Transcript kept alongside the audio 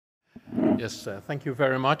Yes, thank you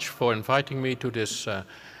very much for inviting me to this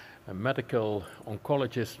medical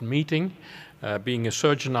oncologist meeting. Being a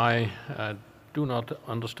surgeon, I do not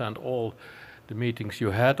understand all the meetings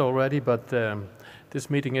you had already, but this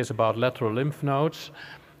meeting is about lateral lymph nodes,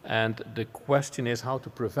 and the question is how to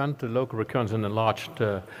prevent the local recurrence in enlarged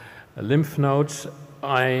lymph nodes.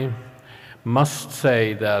 I must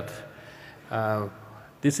say that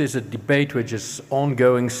this is a debate which is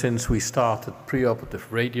ongoing since we started preoperative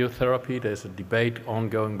radiotherapy. There's a debate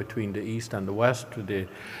ongoing between the East and the West.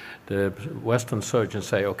 The Western surgeons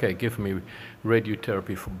say, okay, give me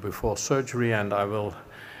radiotherapy before surgery, and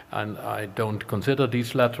I don't consider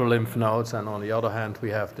these lateral lymph nodes. And on the other hand,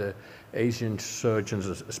 we have the Asian surgeons,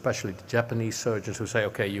 especially the Japanese surgeons, who say,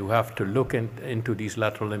 okay, you have to look into these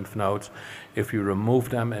lateral lymph nodes. If you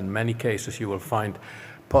remove them, in many cases, you will find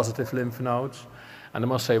positive lymph nodes. And I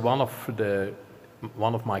must say, one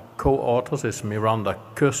of my co-authors is Miranda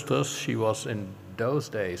Custers. She was in those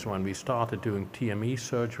days when we started doing TME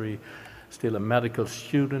surgery, still a medical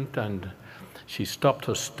student, and she stopped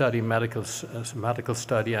her study, medical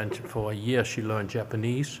study, and for a year she learned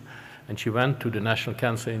Japanese. And she went to the National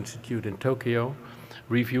Cancer Institute in Tokyo,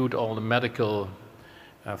 reviewed all the medical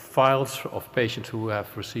files of patients who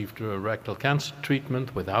have received rectal cancer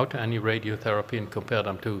treatment without any radiotherapy, and compared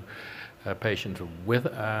them to patients with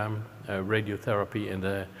radiotherapy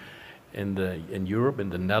in Europe, in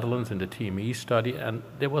the Netherlands, in the TME study, and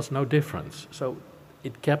there was no difference. So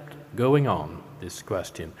it kept going on, this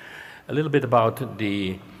question. A little bit about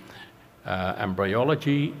the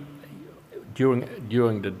embryology.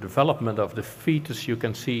 During the development of the fetus, you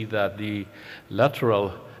can see that the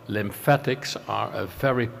lateral lymphatics are a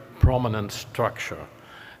very prominent structure.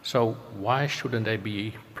 So why shouldn't they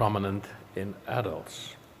be prominent in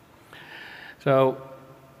adults? So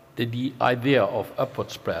the idea of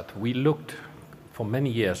upward spread, we looked for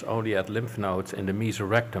many years only at lymph nodes in the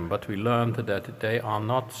mesorectum, but we learned that they are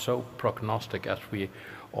not so prognostic as we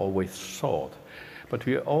always thought. But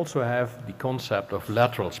we also have the concept of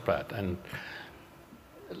lateral spread, and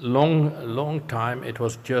long time it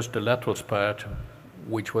was just the lateral spread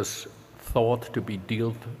which was thought to be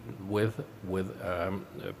dealt with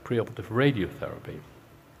preoperative radiotherapy.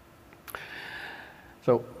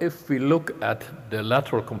 So if we look at the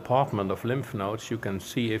lateral compartment of lymph nodes, you can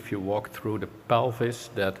see if you walk through the pelvis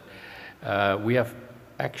that we have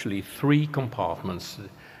actually three compartments: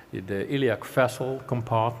 the iliac vessel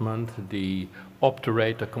compartment, the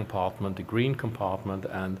obturator compartment, the green compartment,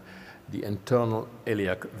 and the internal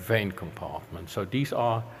iliac vein compartment. So these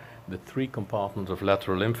are the three compartments of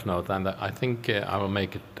lateral lymph node, and I think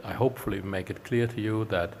I hopefully make it clear to you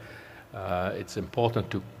that it's important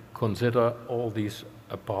to consider all these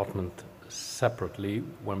compartments separately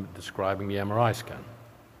when describing the MRI scan.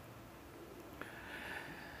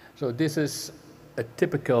 So this is a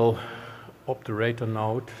typical obturator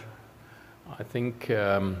node. I think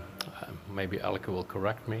maybe Elke will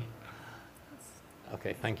correct me.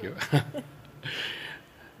 Okay, thank you.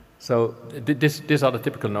 So these are the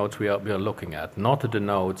typical nodes we are looking at, not the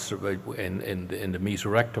nodes in the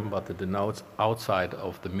mesorectum, but the nodes outside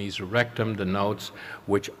of the mesorectum, the nodes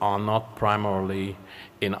which are not primarily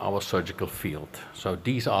in our surgical field. So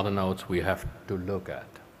these are the nodes we have to look at.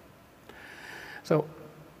 So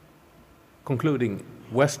concluding,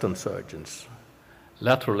 Western surgeons,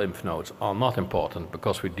 lateral lymph nodes are not important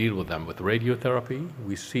because we deal with them with radiotherapy.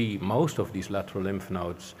 We see most of these lateral lymph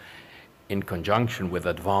nodes in conjunction with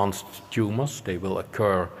advanced tumors. They will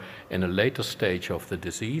occur in a later stage of the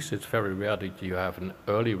disease. It's very rare that you have an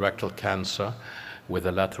early rectal cancer with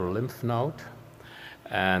a lateral lymph node.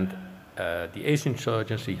 And the Asian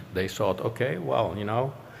surgeons, they thought, okay, well, you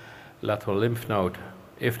know, lateral lymph node,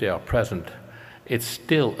 if they are present, it's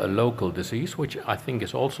still a local disease, which I think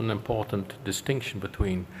is also an important distinction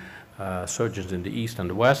between surgeons in the East and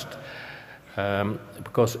the West,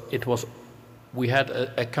 because we had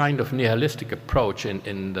a kind of nihilistic approach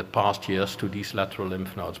in the past years to these lateral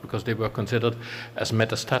lymph nodes, because they were considered as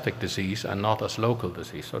metastatic disease and not as local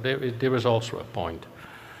disease. So there is also a point.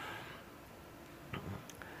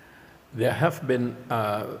 There have been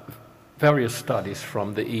various studies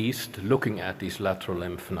from the East looking at these lateral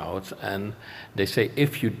lymph nodes, and they say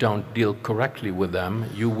if you don't deal correctly with them,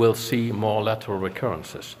 you will see more lateral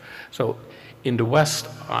recurrences. So in the West,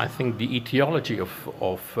 I think the etiology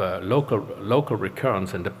of local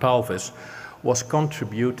recurrence in the pelvis was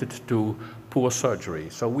contributed to poor surgery.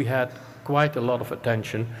 So we had quite a lot of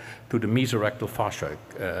attention to the mesorectal fascia,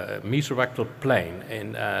 mesorectal plane,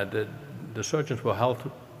 and the surgeons were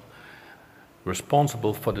held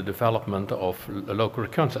responsible for the development of local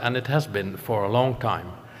recurrence, and it has been for a long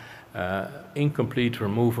time. incomplete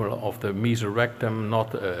removal of the mesorectum,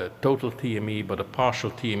 not a total TME, but a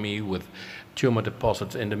partial TME with tumor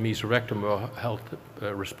deposits in the mesorectum were held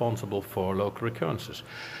responsible for local recurrences.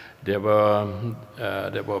 There were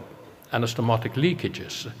anastomotic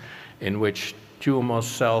leakages in which tumor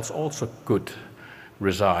cells also could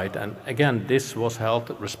reside, and again this was held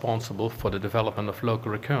responsible for the development of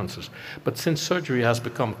local recurrences. But since surgery has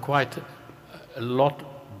become quite a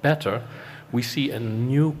lot better, we see a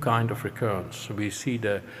new kind of recurrence. We see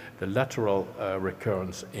the lateral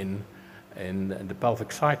recurrence in the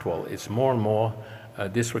pelvic sidewall. It's more and more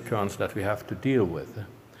this recurrence that we have to deal with.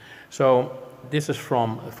 So this is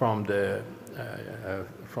from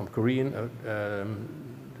Korean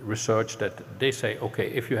research that they say, okay,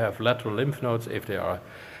 if you have lateral lymph nodes, if they are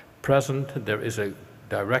present, there is a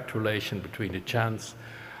direct relation between the chance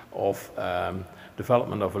of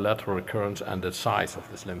development of a lateral recurrence and the size of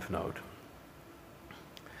this lymph node.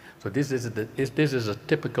 So this is a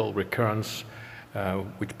typical recurrence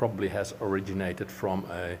which probably has originated from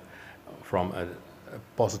a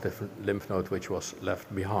positive lymph node which was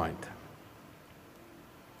left behind.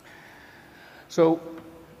 So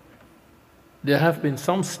there have been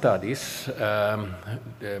some studies.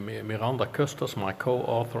 Miranda Custos, my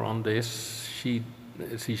co-author on this, she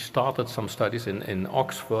started some studies in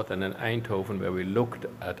Oxford and in Eindhoven where we looked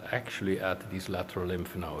actually at these lateral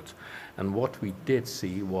lymph nodes. And what we did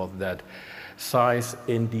see was that size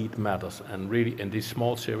indeed matters. And really in this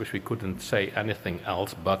small series we couldn't say anything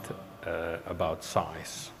else but about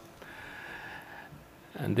size.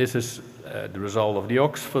 And this is the result of the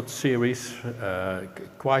Oxford series.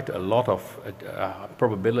 Quite a lot of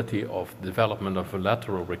probability of development of a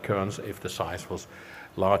lateral recurrence if the size was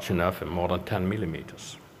large enough and more than 10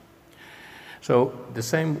 millimeters. So the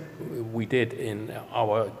same we did in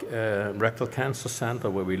our rectal cancer center,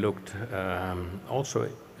 where we looked also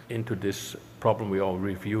into this problem. We all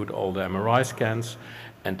reviewed all the MRI scans,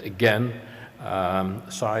 and again,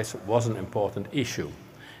 size was an important issue.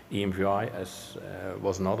 EMVI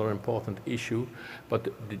was another important issue, but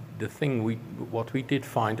the thing what we did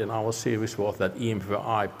find in our series was that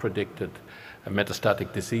EMVI predicted a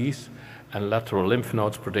metastatic disease and lateral lymph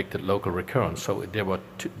nodes predicted local recurrence. So there were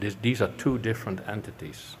these are two different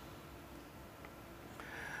entities.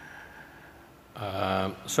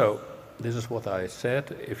 So this is what I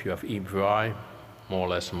said. If you have EMVI, more or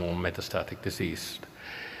less more metastatic disease.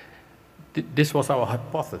 This was our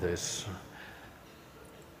hypothesis.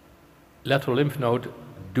 Lateral lymph node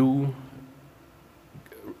do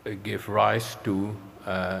give rise to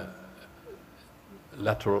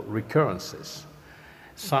lateral recurrences.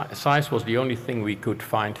 Size was the only thing we could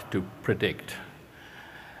find to predict.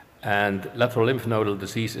 And lateral lymph nodal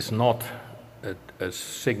disease is not a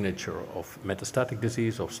signature of metastatic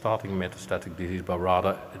disease, of starting metastatic disease, but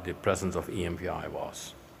rather the presence of EMVI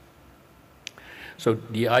was. So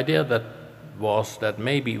the idea that was that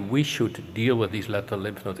maybe we should deal with these lateral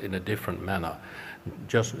lymph nodes in a different manner,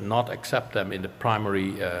 just not accept them in the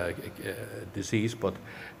primary disease, but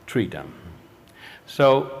treat them.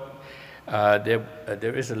 So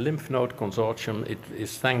there is a lymph node consortium. It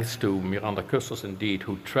is thanks to Miranda Custos, indeed,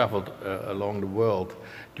 who traveled along the world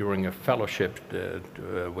during a fellowship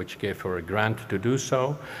which gave her a grant to do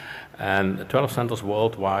so. And 12 centers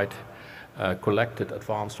worldwide collected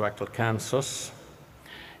advanced rectal cancers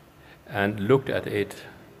and looked at it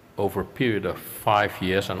over a period of 5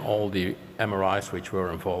 years, and all the MRIs which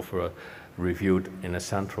were involved were reviewed in a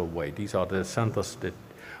central way. These are the centers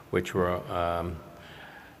which were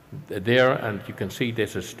there, and you can see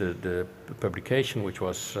this is the publication which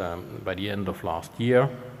was by the end of last year.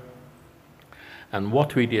 And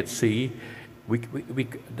what we did see,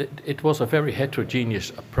 it was a very heterogeneous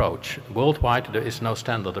approach. Worldwide there is no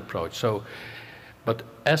standard approach. So, but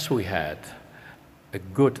as we had a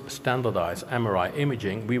good standardized MRI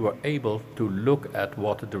imaging, we were able to look at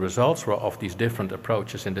what the results were of these different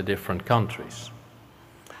approaches in the different countries.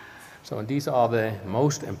 So these are the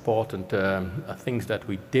most important things that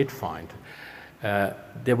we did find.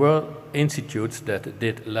 There were institutes that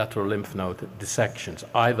did lateral lymph node dissections,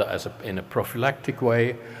 either in a prophylactic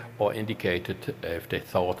way or indicated if they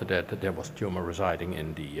thought that there was tumor residing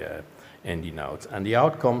in the nodes. And the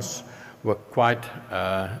outcomes were quite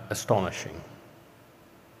astonishing.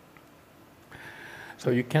 So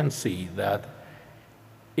you can see that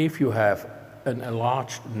if you have an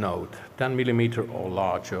enlarged node, 10 millimeter or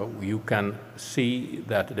larger, you can see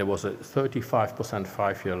that there was a 35%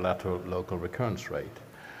 5-year lateral local recurrence rate.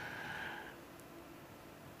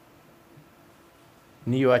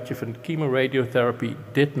 neoadjuvant chemoradiotherapy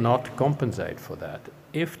did not compensate for that.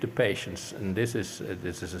 If the patients, and this is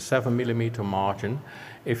a 7 millimeter margin,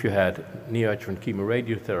 if you had neoadjuvant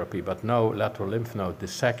chemoradiotherapy but no lateral lymph node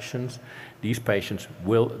dissections, these patients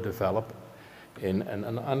will develop in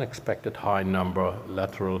an unexpected high number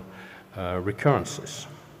lateral recurrences.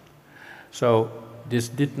 So this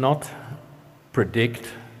did not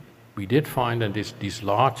predict. We did find in this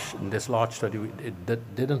large study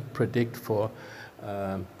it didn't predict for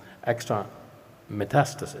extra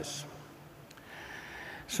metastasis.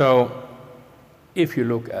 So if you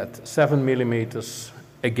look at 7 millimeters,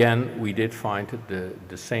 again we did find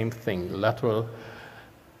the same thing. Lateral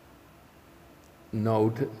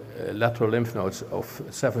lymph nodes of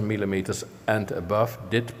 7 millimeters and above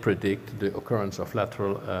did predict the occurrence of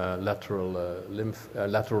lateral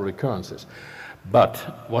recurrences. But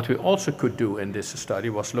what we also could do in this study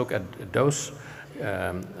was look at those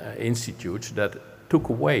institutes that took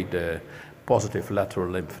away the positive lateral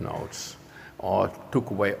lymph nodes, or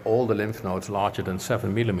took away all the lymph nodes larger than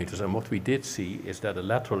 7 millimeters. And what we did see is that a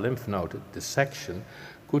lateral lymph node dissection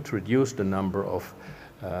could reduce the number of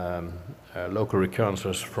local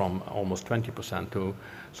recurrences from almost 20% to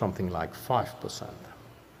something like 5%.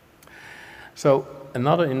 So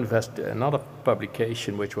another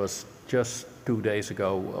publication, which was just 2 days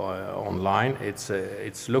ago online,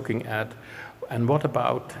 it's looking at, and what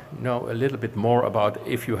about, a little bit more about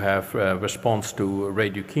if you have response to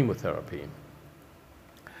radiochemotherapy.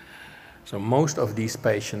 So most of these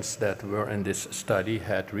patients that were in this study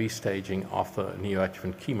had restaging after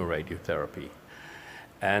neoadjuvant chemoradiotherapy.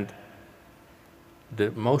 And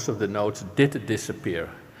most of the nodes did disappear.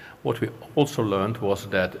 What we also learned was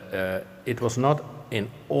that it was not in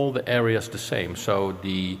all the areas the same. So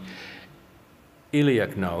the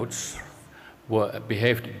iliac nodes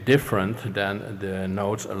behaved different than the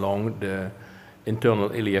nodes along the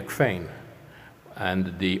internal iliac vein.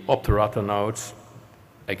 And the obturator nodes,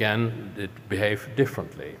 again, it behaved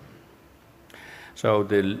differently. So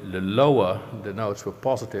the lower the nodes were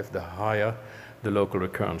positive, the higher the local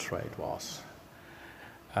recurrence rate was.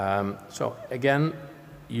 So again,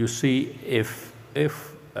 you see if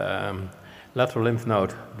lateral lymph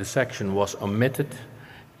node dissection was omitted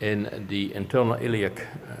in the internal iliac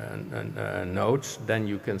nodes, then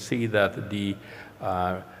you can see that the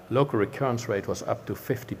local recurrence rate was up to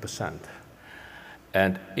 50%.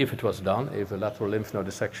 And if it was done, if a lateral lymph node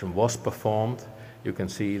dissection was performed, you can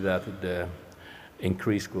see that the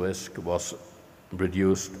increased risk was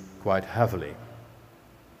reduced quite heavily.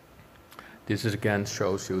 This again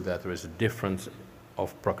shows you that there is a difference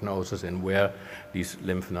of prognosis in where these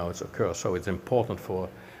lymph nodes occur. So it's important for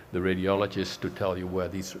the radiologist to tell you where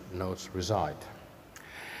these nodes reside.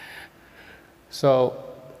 So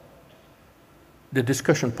the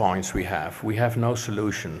discussion points we have no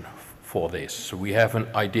solution for this. We have an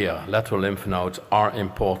idea. Lateral lymph nodes are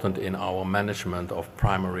important in our management of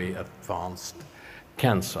primary advanced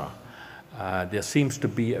cancer. There seems to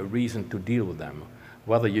be a reason to deal with them.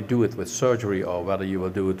 Whether you do it with surgery or whether you will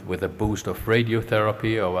do it with a boost of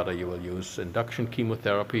radiotherapy or whether you will use induction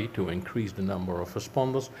chemotherapy to increase the number of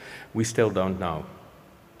responders, we still don't know.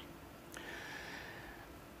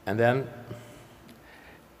 And then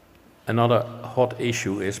another hot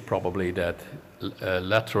issue is probably that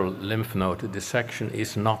lateral lymph node dissection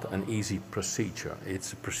is not an easy procedure.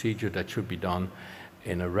 It's a procedure that should be done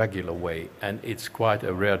in a regular way, and it's quite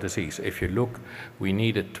a rare disease. If you look, we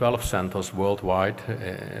needed 12 centers worldwide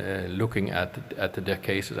looking at their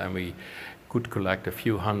cases, and we could collect a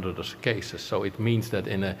few hundred of cases. So it means that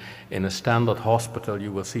in a standard hospital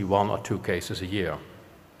you will see 1 or 2 cases a year.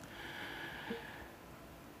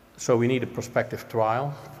 So we need a prospective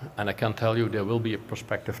trial, and I can tell you there will be a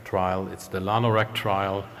prospective trial. It's the LANOREC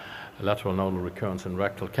trial, lateral nodal recurrence in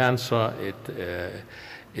rectal cancer.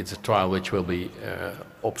 It's a trial which will be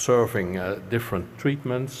observing different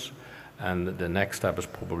treatments, and the next step is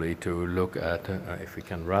probably to look at if we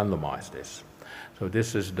can randomize this. So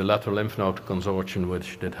this is the lateral lymph node consortium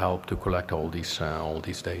which did help to collect all these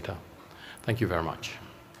data. Thank you very much.